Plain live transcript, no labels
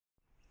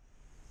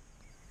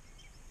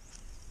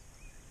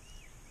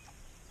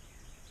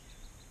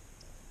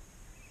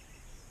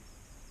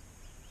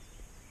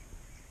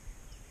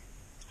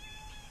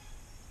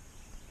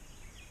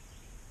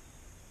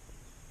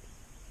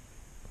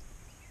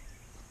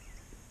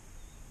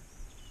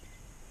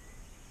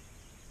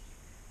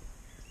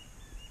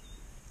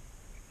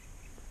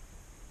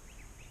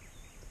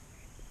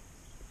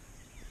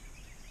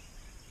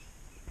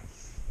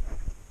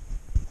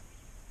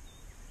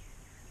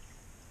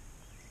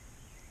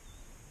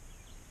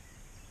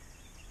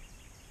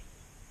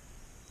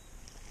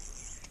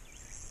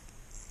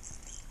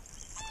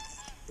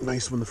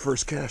Nice when the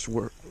first cast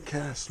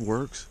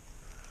works.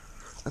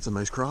 That's a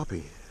nice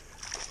crappie.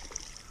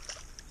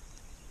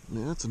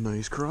 That's a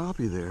nice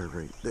crappie there,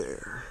 right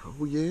there.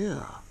 Oh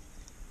yeah.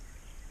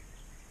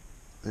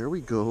 There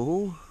we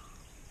go.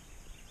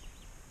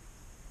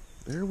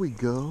 There we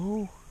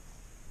go.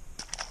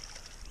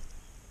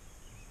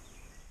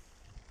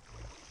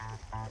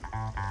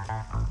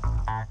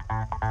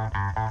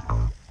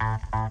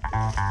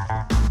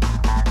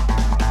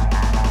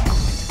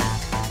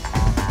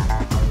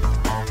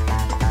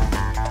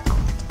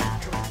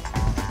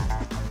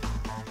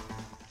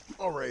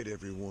 All right,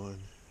 everyone.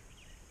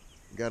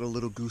 Got a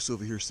little goose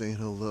over here saying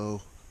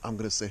hello. I'm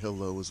going to say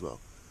hello as well.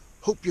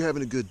 Hope you're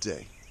having a good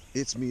day.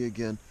 It's me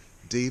again,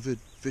 David,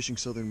 fishing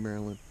Southern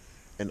Maryland,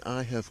 and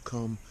I have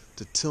come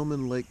to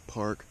Tilghman Lake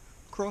Park,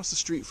 across the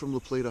street from La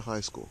Plata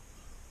High School.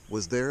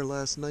 Was there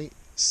last night,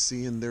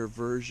 seeing their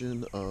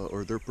version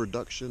or their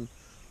production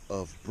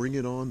of Bring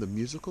It On, the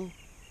musical.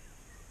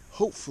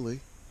 Hopefully,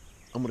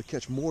 I'm going to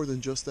catch more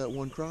than just that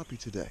one crappie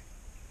today.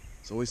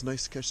 It's always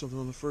nice to catch something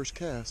on the first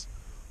cast.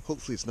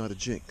 Hopefully it's not a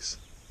jinx.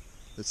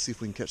 Let's see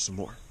if we can catch some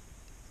more.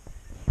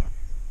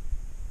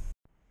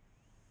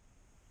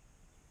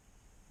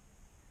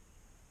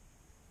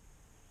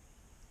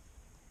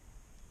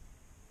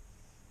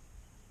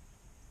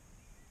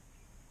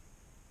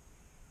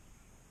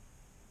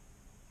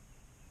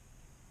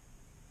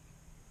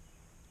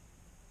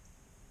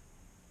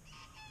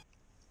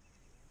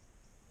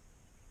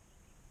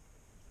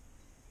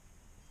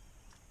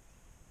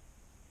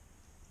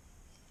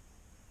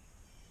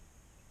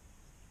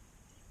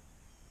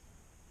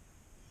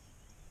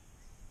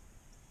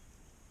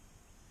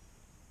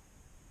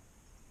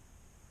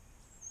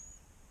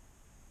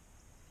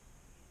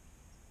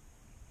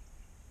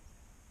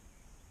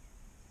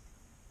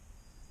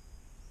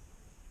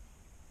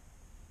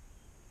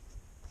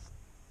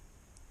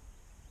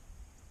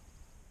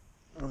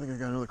 I think I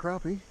got another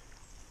crappie.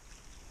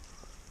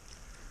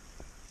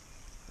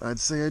 I'd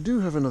say I do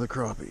have another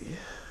crappie.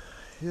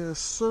 Yes,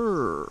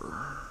 sir.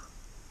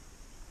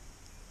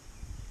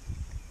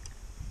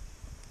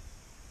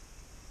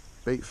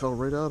 Bait fell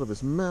right out of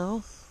his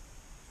mouth.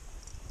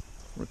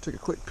 I'm going to take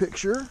a quick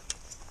picture.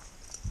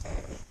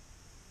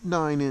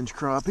 9-inch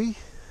crappie.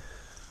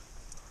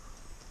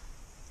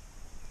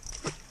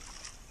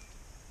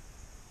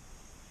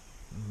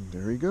 And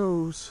there he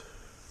goes.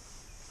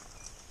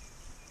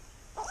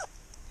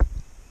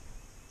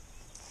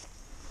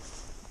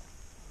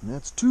 And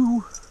that's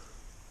two.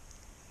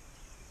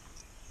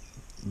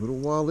 A little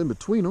while in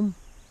between them,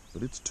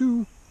 but it's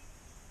two.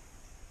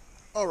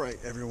 All right,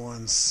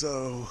 everyone,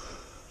 so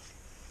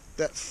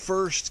that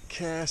first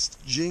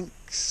cast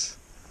jinx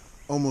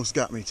almost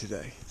got me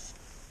today.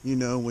 You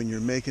know, when you're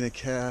making a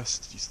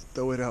cast, you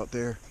throw it out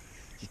there,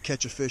 you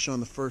catch a fish on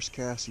the first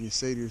cast, and you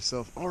say to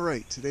yourself, all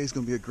right, today's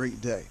gonna be a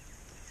great day.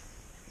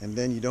 And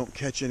then you don't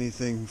catch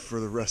anything for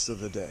the rest of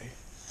the day.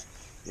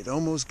 It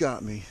almost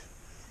got me.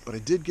 But I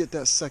did get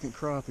that second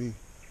crappie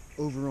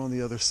over on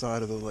the other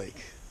side of the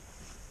lake.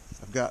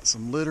 I've got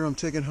some litter I'm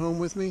taking home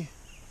with me.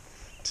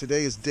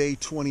 Today is day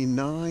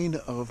 29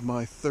 of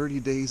my 30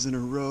 days in a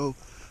row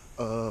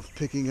of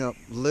picking up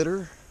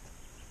litter.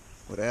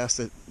 Would ask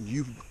that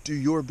you do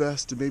your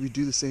best to maybe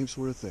do the same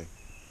sort of thing.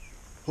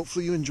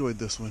 Hopefully you enjoyed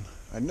this one.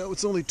 I know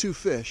it's only 2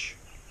 fish,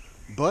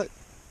 but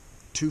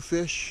 2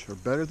 fish are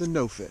better than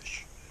no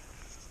fish.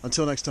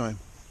 Until next time,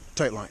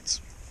 tight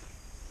lines.